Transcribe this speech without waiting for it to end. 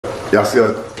Y'all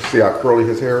see how curly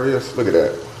his hair is? Look at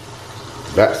that.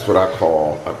 That's what I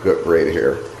call a good braided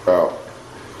hair.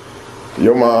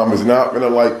 Your mom is not gonna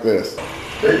like this.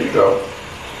 There you go.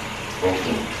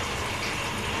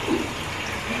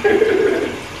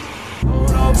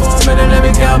 Hold on for a minute, let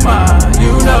me count mine.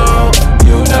 You know.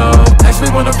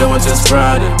 Actually, what I'm doing just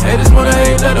grinding. Haters wanna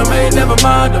hate, let them hate, never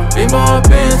mind them. Be more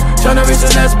bins, tryna reach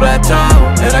the next plateau.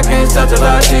 And I can't stop till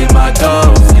I achieve my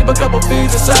goals. Keep a couple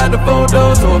feeds inside the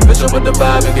photos. So official with the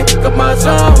vibe, you can kick up my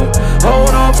zone.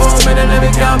 Hold on for a minute, let me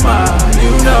count mine.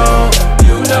 You know.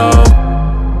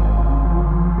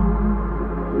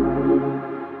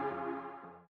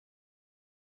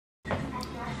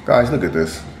 Guys, look at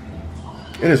this.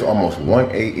 It is almost 1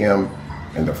 a.m.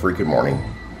 in the freaking morning.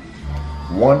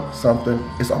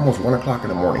 It's almost 1 o'clock in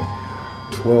the morning.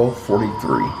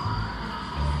 12:43.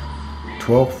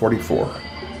 12:44.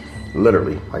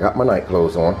 Literally, I got my night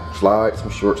clothes on, slides, some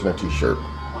shorts, and a t-shirt.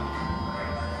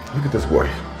 Look at this boy.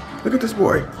 Look at this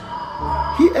boy.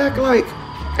 He act like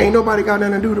ain't nobody got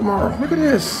nothing to do tomorrow. Look at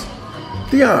this.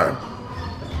 Dion,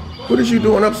 what is you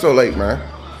doing up so late, man?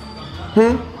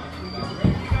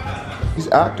 He's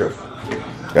active.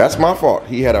 That's my fault.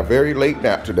 He had a very late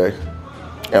nap today.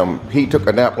 He took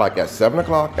a nap like at 7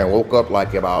 o'clock and woke up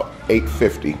like about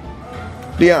 8:50.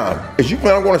 Dion, is you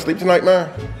planning on going to sleep tonight, man?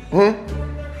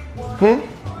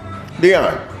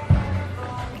 Dion,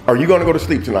 are you going to go to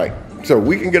sleep tonight so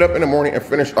we can get up in the morning and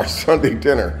finish our Sunday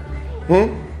dinner?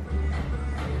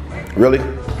 Really?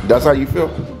 That's how you feel?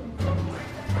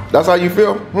 That's how you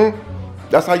feel?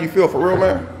 That's how you feel for real,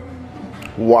 man?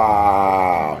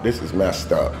 Wow, this is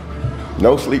messed up.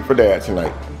 No sleep for dad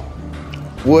tonight.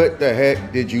 What the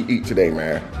heck did you eat today,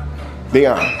 man?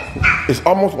 Dion, it's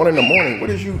almost 1 in the morning. What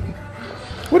is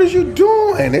you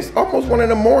doing? It's almost 1 in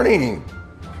the morning.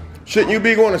 Shouldn't you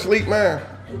be going to sleep, man?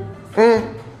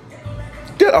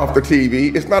 Get off the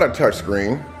TV. It's not a touch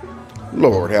screen.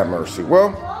 Lord have mercy.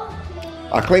 Well,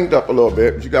 I cleaned up a little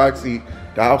bit. As you guys see,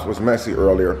 the house was messy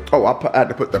earlier. Oh, I had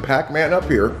to put the Pac-Man up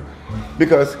here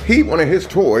because he wanted his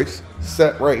toys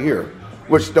set right here,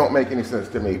 which don't make any sense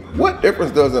to me. What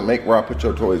difference does it make where I put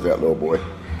your toys at, little boy?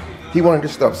 He wanted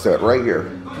his stuff set right here.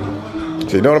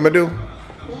 So you know what I'm gonna do?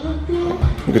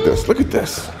 Look at this, look at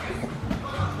this.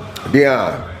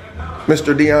 Dion,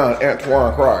 Mr. Dion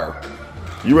Antoine Cryer.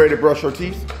 You ready to brush your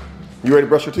teeth? You ready to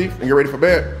brush your teeth and get ready for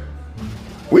bed?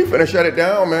 We finna shut it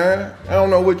down, man. I don't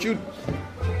know what is you,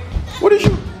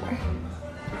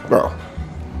 bro?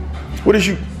 What is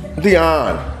you,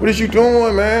 Dion? What is you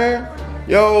doing, man?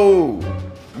 Yo,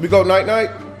 we go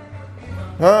night-night?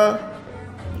 Huh?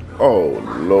 Oh,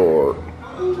 Lord.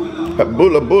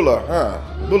 Bula bula, huh?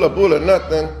 Bula bula,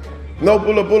 nothing. No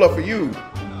bula bula for you.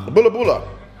 Bula bula.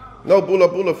 No bula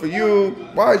bula for you.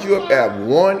 Why is you up at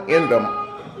 1 in the...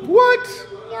 What?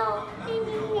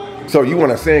 So you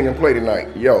want to sing and play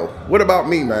tonight? Yo, what about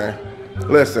me, man?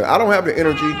 Listen, I don't have the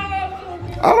energy.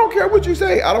 I don't care what you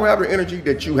say. I don't have the energy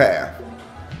that you have.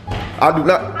 I do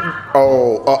not.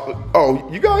 Oh,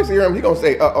 you guys hear him? He gonna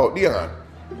say, Dion,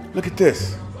 look at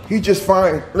this. He just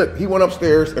fine. Look, he went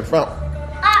upstairs and found.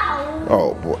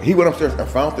 Oh boy, he went upstairs and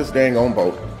found this dang on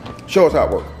boat. Show us how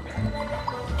it works.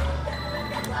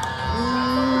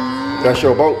 That's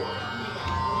your boat.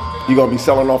 You gonna be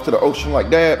selling off to the ocean like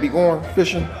Dad be going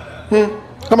fishing?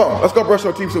 Come on, let's go brush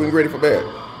our teeth so we can get ready for bed.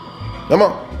 Come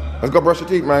on, let's go brush your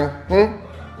teeth, man.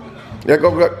 Let's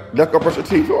go brush your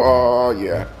teeth. Oh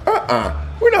yeah.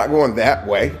 We're not going that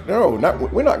way. No,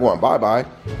 we're not going bye-bye.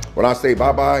 When I say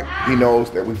bye-bye, he knows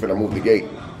that we're finna move the gate.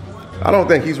 I don't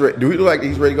think he's ready. Do he look like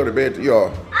he's ready to go to bed to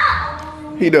y'all?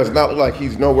 He does not look like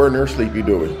he's nowhere near sleepy,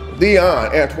 do he?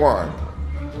 Dion Antoine.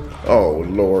 Oh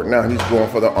Lord, now he's going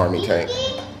for the army tank.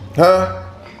 Huh?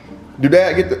 Do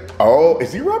Dad get the, oh,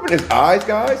 is he rubbing his eyes,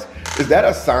 guys? Is that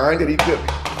a sign that he could,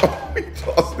 oh, he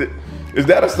tossed it. Is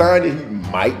that a sign that he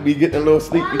might be getting a little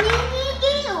sleepy?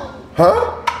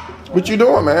 Huh? What you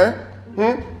doing, man?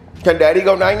 Can Daddy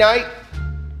go night-night?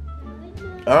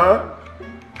 Huh?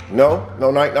 No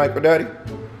night-night for Daddy?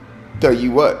 Tell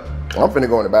you what, I'm finna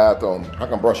go in the bathroom. I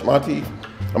can brush my teeth.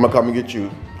 I'm gonna come and get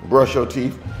you, brush your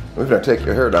teeth. We're gonna take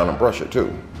your hair down and brush it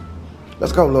too.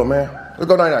 Let's go, little man. Let's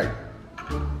go night-night.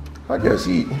 I guess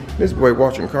this boy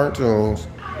watching cartoons.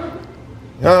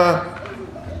 Huh?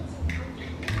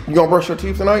 You gonna brush your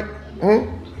teeth tonight?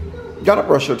 You gotta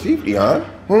brush your teeth, Dion.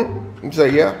 You say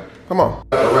yeah? Come on.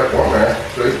 That's the right one, man.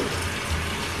 See?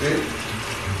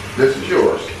 This is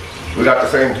yours. We got the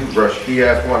same toothbrush. He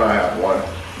has one, I have one.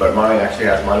 But mine actually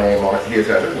has my name on it. His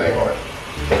has his name on it.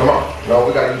 Come on. No,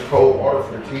 we gotta use cold water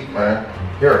for your teeth, man.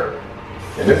 Here.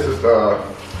 And this is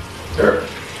there.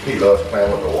 He loves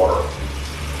playing with the water.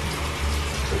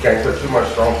 You can't put too much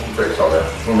strong toothpaste on there.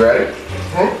 You ready?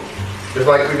 Just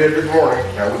like we did this morning.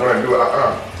 Now we're gonna do it,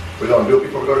 we're gonna do it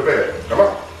before we go to bed. Come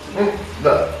on.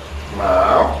 Look.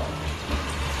 Smile.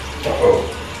 Uh-oh.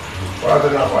 Why is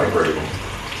it not vibrating?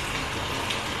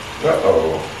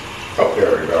 Uh-oh. Oh,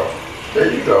 there we go. There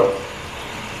you go.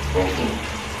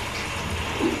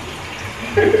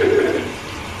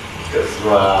 Just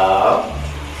smile.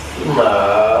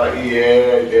 Smile.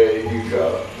 Yeah, there you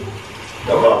go.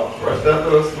 Come on. Brush that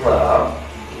little smile.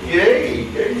 Yay.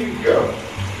 There you go.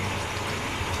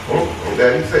 And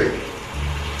Daddy say,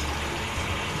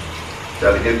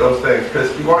 gotta get those things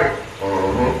crispy white.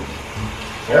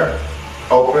 Yeah.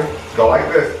 Open. Go like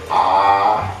this.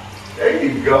 Ah. There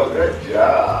you go. Good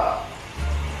job.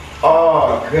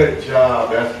 Oh, good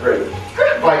job. That's great.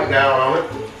 Good bite down on it.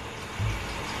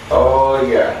 Oh,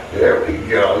 yeah. There we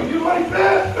go. You like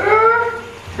that?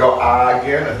 Go ah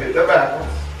again. Let's get the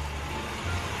backwards.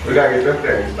 We gotta get them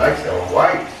things nice and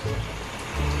white.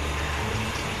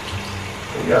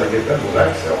 We gotta get them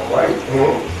nice and white.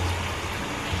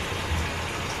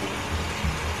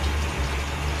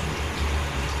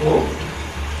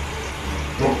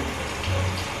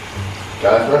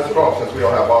 Now let's rinse it off since we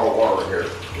don't have bottled water here.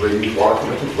 We'll use water from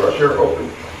the toothbrush here open.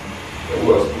 And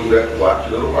we'll glue that to watch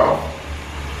your little mouth.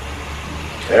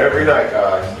 Every night,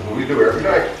 guys. That's what we do every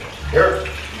night. Here.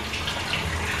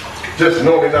 Just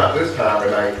normally not this time of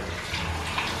night.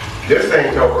 This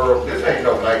ain't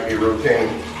no nightly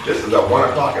routine. This is a 1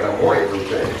 o'clock in the morning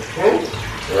routine.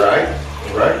 Right?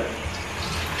 Right?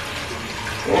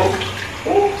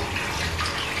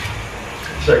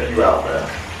 Check you out, man.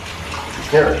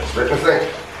 Here, spit in the sink.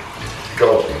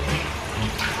 Go.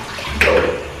 Go.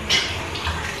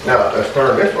 Now, let's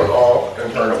turn this one off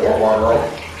and turn the warm water on.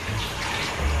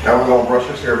 Now we're going to brush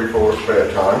his hair before it's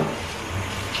bedtime.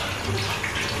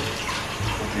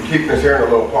 You keep his hair in a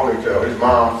little ponytail. His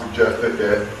mom suggested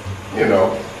that, you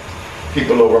know, keep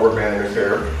a little rubber band in his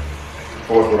hair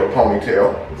for his little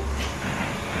ponytail.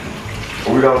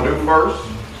 What we're going to do first,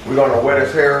 we're going to wet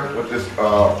his hair with this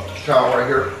towel right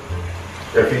here.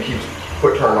 If he keeps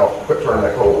quit turning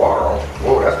that cold water on.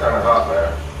 Whoa, that's kind of hot,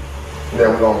 man. And then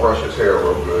we're going to brush his hair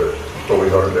real good before we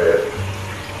go to bed.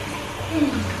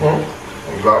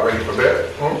 You about ready for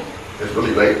bed? It's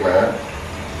really late, man.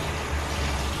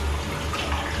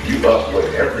 You up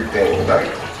with everything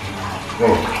tonight.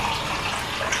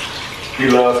 He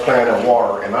loves playing in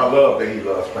water, and I love that he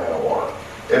loves playing in water.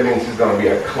 That means he's going to be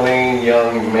a clean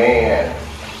young man.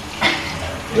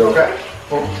 You okay?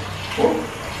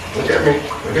 Look at me.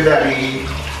 Look at that, me.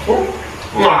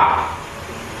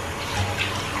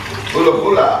 Bula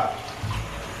bula.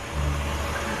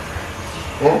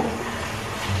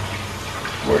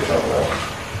 Wait something else.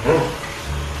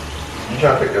 You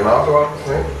trying to pick the nozzle off the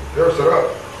sink? Here, sit up.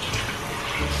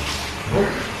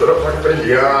 Sit up like a baby.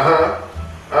 Yeah,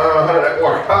 that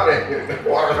water hot ain't it? That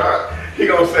water hot. He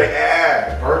gonna say,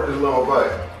 hurt his little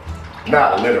butt.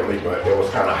 Not literally, but it was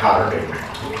kind of hotter than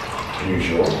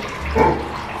usual.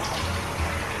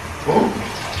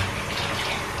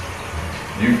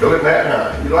 You feeling that,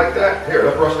 huh? You like that? Here,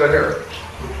 let's brush that hair.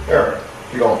 Here,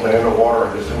 you gonna play in the water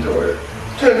and just enjoy it.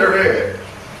 Tender head.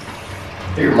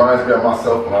 He reminds me of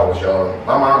myself when I was young.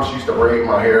 My mom, she used to braid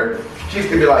my hair. She used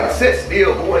to be like, sit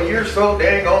still, boy, you're so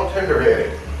dang on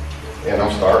tender-headed. And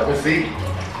I'm starting to see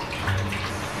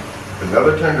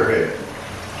another tender head.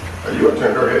 Are you a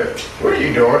tender head? What are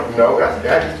you doing? No, that's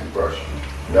Daddy's toothbrush.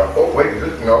 No, oh wait,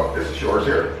 no, this is yours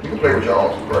here. You can play with your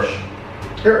own toothbrush.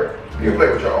 Here, you can play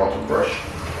with your own toothbrush.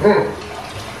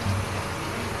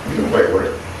 You can play with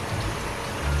it.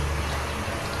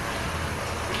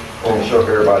 I want to show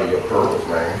everybody your curls,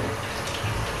 man.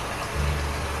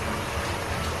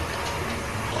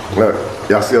 Look,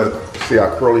 y'all see how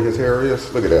curly his hair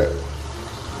is? Look at that.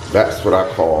 That's what I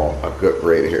call a good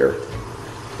braid hair.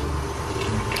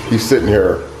 He's sitting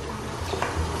here.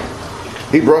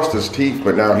 He brushed his teeth,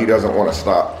 but now he doesn't want to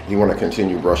stop. He want to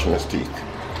continue brushing his teeth.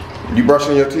 You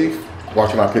brushing your teeth?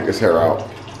 Watch when I pick his hair out.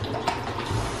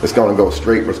 It's going to go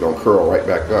straight, but it's going to curl right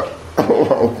back up. I'm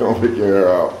going to pick your hair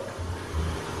out.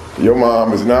 Your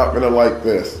mom is not going to like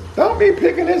this. Don't be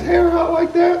picking his hair out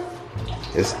like that.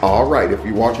 It's all right if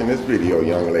you're watching this video,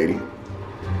 young lady.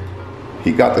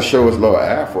 He got to show his little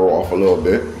afro off a little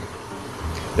bit.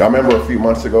 Y'all remember a few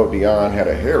months ago, Dion had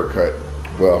a haircut.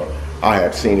 Well, I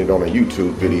had seen it on a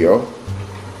YouTube video,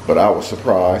 but I was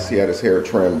surprised. He had his hair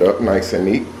trimmed up nice and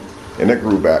neat, and it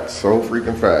grew back so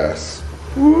freaking fast.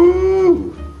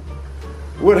 Woo!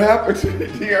 What happened to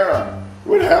Dion?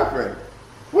 What happened?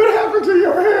 What happened to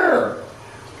your hair?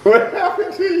 What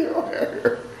happened to your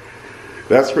hair?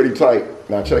 That's pretty tight.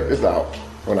 Now check this out.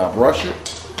 When I brush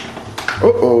it,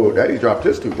 Uh-oh, Daddy dropped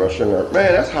his toothbrush in there.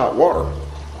 Man, that's hot water.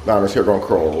 Now this hair gonna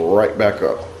curl right back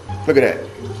up. Look at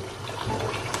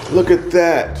that. Look at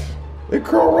that. It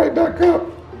curled right back up.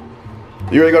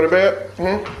 You ready to go to bed? You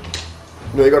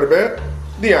ready to go to bed?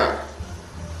 Dion.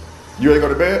 You ready to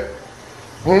go to bed?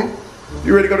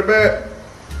 You ready to go to bed?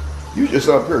 You just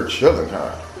up here chilling,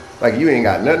 huh? Like you ain't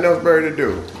got nothing else better to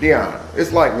do. Dion,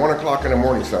 it's like 1 o'clock in the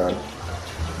morning, son.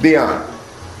 Dion,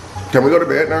 can we go to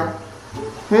bed now?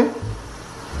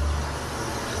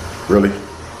 Really?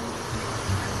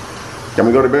 Can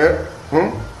we go to bed?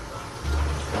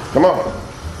 Come on.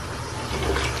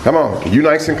 Come on. You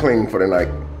nice and clean for the night.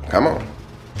 Come on.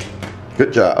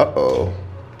 Good job. Uh-oh.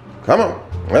 Come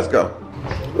on. Let's go.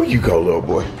 Where you go, little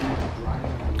boy?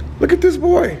 Look at this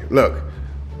boy. Look.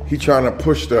 He trying to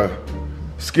push the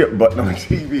skip button on the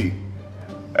TV.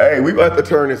 Hey, we about to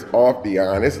turn this off,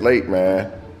 Dion. It's late,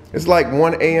 man. It's like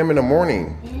 1 a.m. in the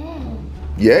morning.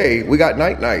 Yay. We got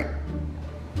night-night.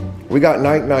 We got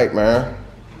night-night, man.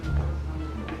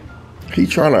 He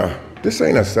trying to, this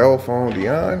ain't a cell phone,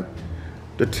 Dion.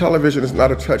 The television is not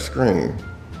a touch screen.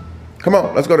 Come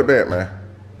on, let's go to bed, man.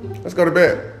 Let's go to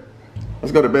bed.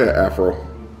 Let's go to bed, Afro.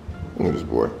 Look at this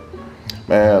boy.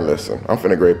 Man, listen, I'm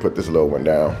finna go put this little one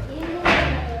down.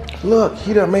 Look,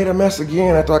 he done made a mess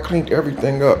again after I cleaned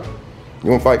everything up. You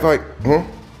wanna fight?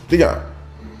 Dion,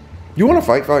 you wanna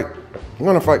fight? You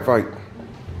wanna fight?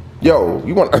 Yo,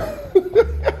 you wanna?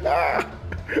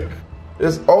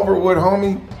 It's Overwood,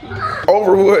 homie.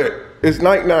 Overwood. It's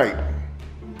night-night.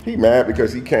 He mad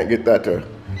because he can't get that to,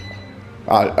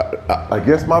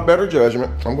 against my better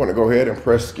judgment, I'm gonna go ahead and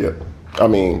press skip.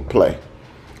 Play.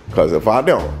 Because if I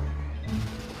don't,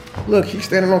 look, he's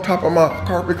standing on top of my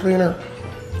carpet cleaner.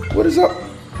 What is up?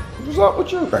 What's up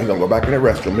with you? He's gonna go back in the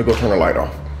restroom. Let me go turn the light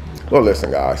off. Well, listen,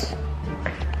 guys.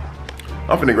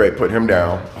 I'm finna go ahead and put him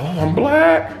down. Oh, I'm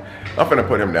black. I'm finna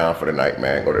put him down for the night,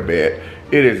 man. Go to bed.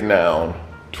 It is now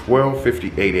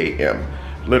 12:58 a.m.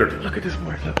 Literally, look at this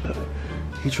boy. Look.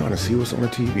 He trying to see what's on the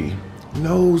TV.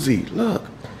 Nosy, look.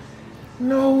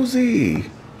 Nosy.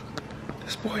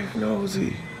 This boy is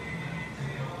nosy.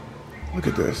 Look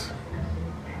at this.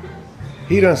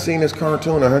 He done seen this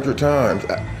cartoon 100 times.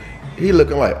 He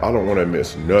looking like, I don't want to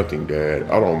miss nothing, Dad.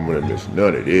 I don't want to miss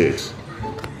none of this.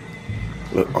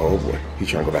 Look, oh boy. He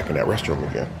trying to go back in that restroom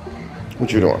again.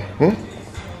 What you doing?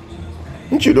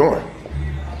 What you doing?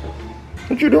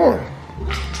 What you doing?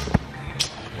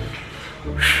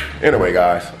 Anyway,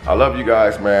 guys, I love you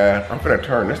guys, man. I'm finna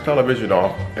turn this television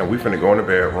off and we finna go in the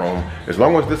bedroom. As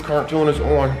long as this cartoon is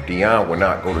on, Dion will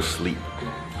not go to sleep.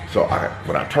 So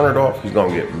when I turn it off, he's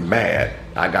gonna get mad.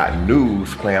 I got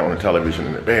news playing on the television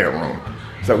in the bedroom.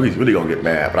 So he's really gonna get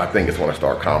mad, but I think it's gonna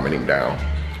start calming him down.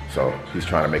 So he's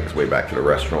trying to make his way back to the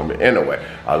restroom. But anyway,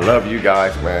 I love you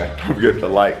guys, man. Don't forget to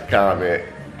like, comment.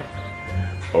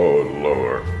 Oh,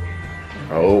 Lord.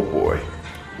 Oh, boy.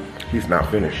 He's not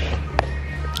finished.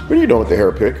 What are you doing with the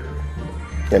hair pick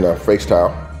and a face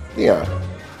towel? Yeah.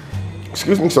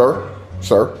 Excuse me, sir.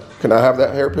 Sir, can I have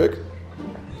that hair pick?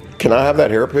 Can I have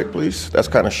that hair pick, please? That's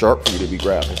kind of sharp for you to be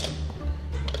grabbing.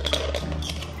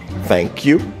 Thank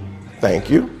you. Thank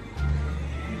you.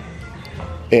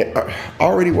 And I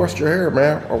already washed your hair,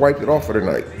 man. I wiped it off for the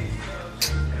night.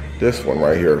 This one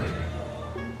right here.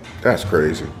 That's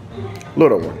crazy.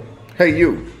 Little one. Hey,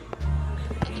 you.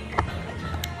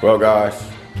 Well, guys,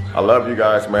 I love you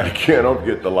guys, man. Again, don't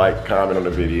forget to like, comment on the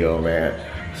video, man.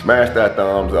 Smash that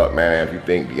thumbs up, man, if you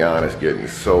think Dion is getting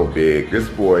so big. This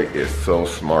boy is so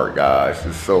smart, guys.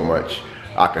 There's so much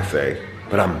I can say,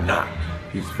 but I'm not.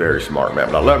 He's very smart, man.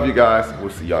 But I love you guys. We'll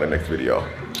see y'all in the next video.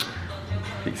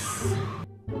 Peace.